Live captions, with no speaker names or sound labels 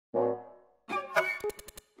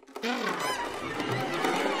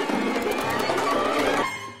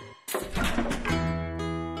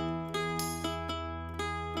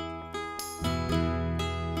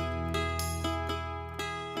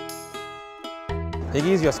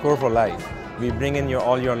Higgy is your score for life. We bring in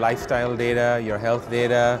all your lifestyle data, your health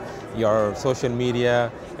data, your social media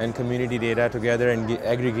and community data together and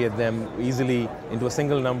aggregate them easily into a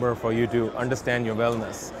single number for you to understand your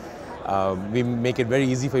wellness. We make it very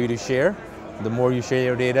easy for you to share. The more you share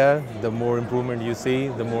your data, the more improvement you see,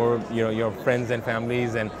 the more your friends and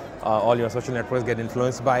families and all your social networks get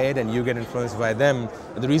influenced by it and you get influenced by them.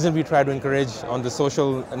 The reason we try to encourage on the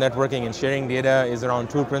social networking and sharing data is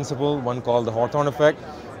around two principles, one called the Hawthorne effect.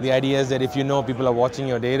 The idea is that if you know people are watching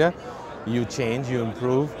your data, you change, you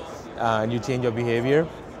improve, and you change your behavior.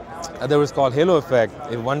 Other is called halo effect.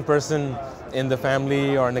 If one person in the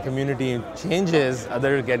family or in the community changes,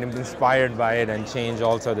 others get inspired by it and change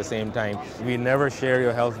also at the same time. We never share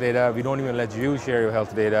your health data. We don't even let you share your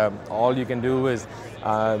health data. All you can do is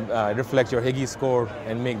reflect your Higgy score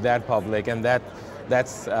and make that public, and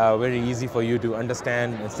that's very easy for you to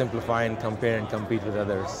understand and simplify and compare and compete with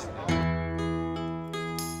others.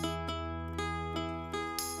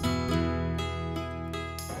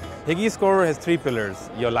 Higgy score has three pillars: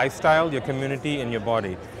 your lifestyle, your community, and your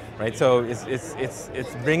body. Right, so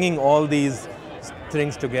it's bringing all these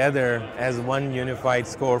things together as one unified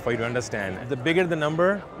score for you to understand. The bigger the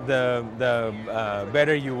number, the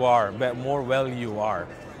better you are, more well you are.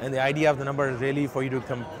 And the idea of the number is really for you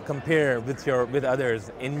to compare with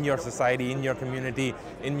others in your society, in your community,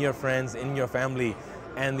 in your friends, in your family.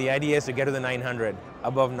 And the idea is to get to the 900,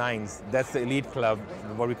 above nines. That's the elite club,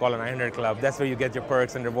 what we call a 900 club. That's where you get your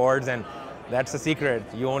perks and rewards, and that's the secret.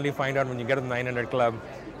 You only find out when you get to the 900 club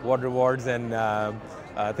what rewards and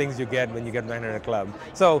things you get when you get to the 900 club.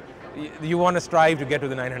 So you want to strive to get to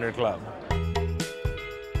the 900 club.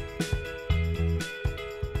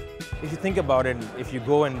 If you think about it, if you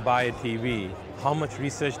go and buy a TV, how much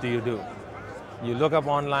research do you do? You look up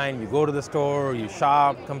online, you go to the store, you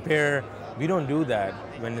shop, compare. We don't do that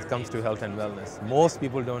when it comes to health and wellness. Most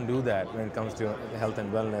people don't do that when it comes to health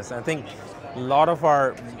and wellness. I think a lot of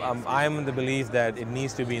I'm in the belief that it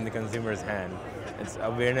needs to be in the consumer's hand. It's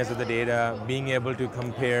awareness of the data, being able to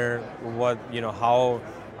compare how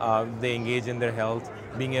they engage in their health,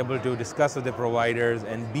 being able to discuss with the providers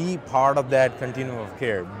and be part of that continuum of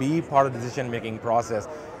care, be part of the decision-making process,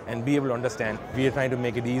 and be able to understand. We are trying to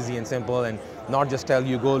make it easy and simple and not just tell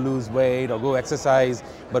you go lose weight or go exercise,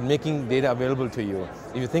 but making data available to you.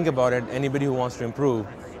 If you think about it, anybody who wants to improve,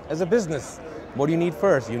 as a business, what do you need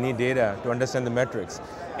first? You need data to understand the metrics.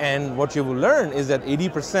 And what you will learn is that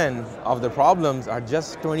 80% of the problems are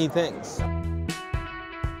just 20 things.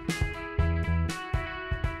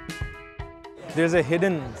 There's a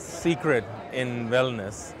hidden secret in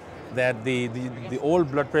wellness that the old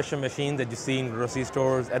blood pressure machine that you see in grocery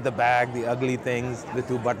stores at the back, the ugly things with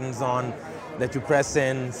two buttons on that you press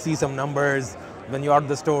in, see some numbers. When you're out of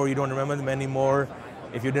the store, you don't remember them anymore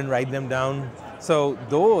if you didn't write them down. So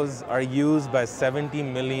those are used by 70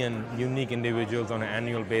 million unique individuals on an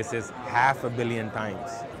annual basis, 500 million times.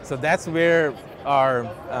 So that's where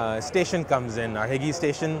our station comes in, our Higgy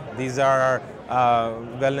station. These are our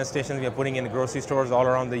wellness stations we are putting in grocery stores all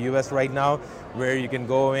around the US right now, where you can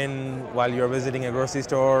go in while you're visiting a grocery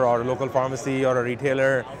store or a local pharmacy or a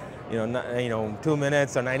retailer. 2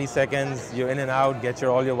 minutes or 90 seconds, you're in and out, get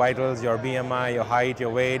all your vitals, your BMI, your height, your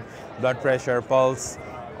weight, blood pressure, pulse,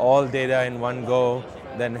 all data in one go,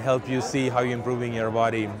 then help you see how you're improving your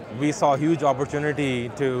body. We saw a huge opportunity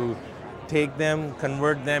to take them,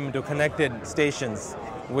 convert them into connected stations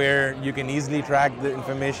where you can easily track the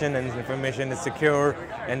information and the information is secure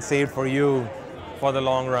and saved for you for the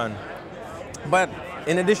long run. But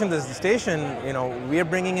in addition to the station, we are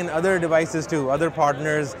bringing in other devices too, other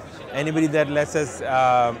partners, anybody that lets us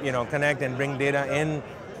connect and bring data in.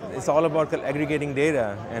 It's all about aggregating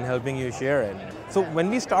data and helping you share it. So when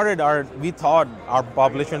we started, we thought our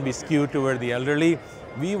population would be skewed toward the elderly.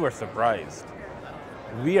 We were surprised.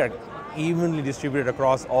 We are evenly distributed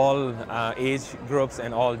across all age groups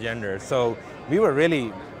and all genders. So we were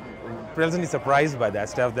really pleasantly surprised by that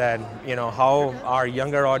stuff, that how our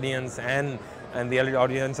younger audience and the elder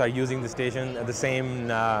audience are using the station at the same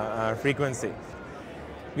frequency.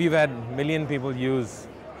 We've had 1 million people use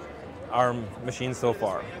our machines so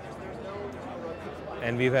far.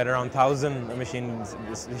 And we've had around 1,000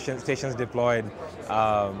 stations deployed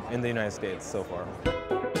in the United States so far.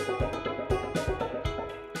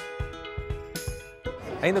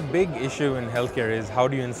 I think the big issue in healthcare is how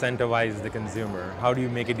do you incentivize the consumer? How do you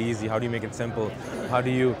make it easy? How do you make it simple? How do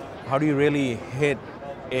you really hit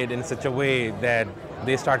it in such a way that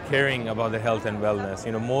they start caring about their health and wellness?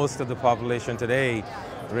 Most of the population today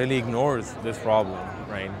really ignores this problem,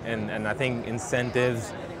 right? And I think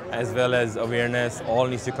incentives as well as awareness, all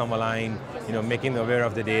needs to come aligned. Making them aware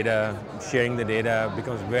of the data, sharing the data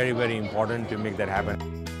becomes very, very important to make that happen.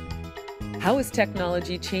 How is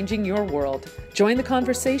technology changing your world? Join the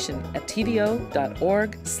conversation at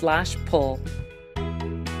tdo.org/pull.